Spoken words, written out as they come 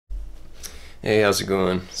Hey, how's it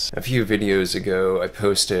going? A few videos ago I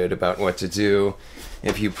posted about what to do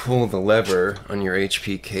if you pull the lever on your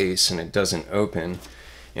HP case and it doesn't open.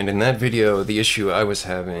 And in that video, the issue I was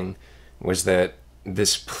having was that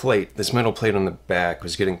this metal plate on the back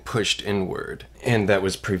was getting pushed inward, and that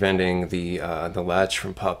was preventing the latch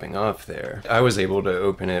from popping off there. I was able to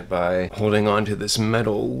open it by holding onto this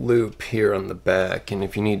metal loop here on the back, and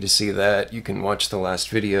if you need to see that, you can watch the last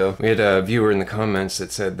video. We had a viewer in the comments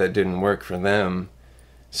that said that didn't work for them,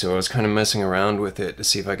 so I was kind of messing around with it to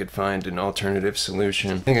see if I could find an alternative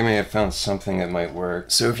solution. I think I may have found something that might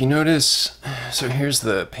work. So if you notice, so here's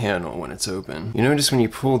the panel when it's open. You notice when you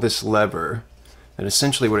pull this lever, that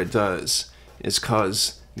essentially what it does is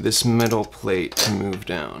cause this metal plate to move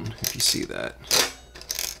down, if you see that.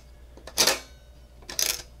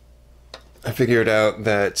 I figured out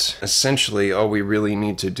that essentially all we really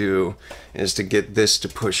need to do is to get this to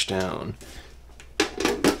push down.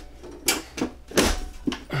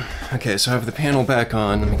 Okay, so I have the panel back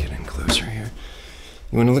on. Let me get in closer here.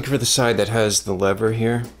 You want to look for the side that has the lever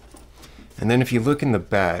here. And then if you look in the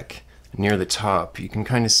back, near the top, you can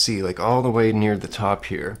kind of see, like all the way near the top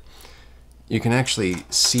here, you can actually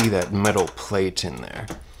see that metal plate in there.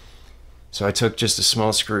 So I took just a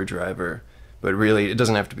small screwdriver, but really it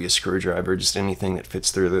doesn't have to be a screwdriver, just anything that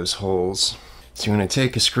fits through those holes. So you're going to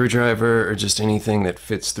take a screwdriver or just anything that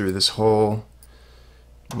fits through this hole.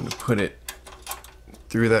 I'm going to put it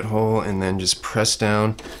through that hole and then just press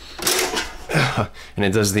down. And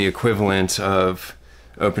it does the equivalent of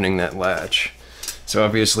opening that latch. So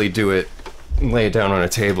obviously lay it down on a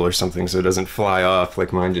table or something so it doesn't fly off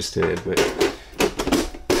like mine just did, but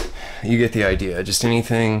you get the idea. Just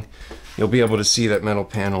anything, you'll be able to see that metal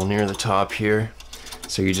panel near the top here.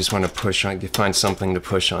 So you just want to push on, find something to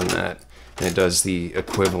push on that, and it does the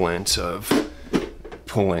equivalent of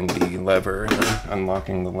pulling the lever and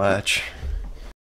unlocking the latch.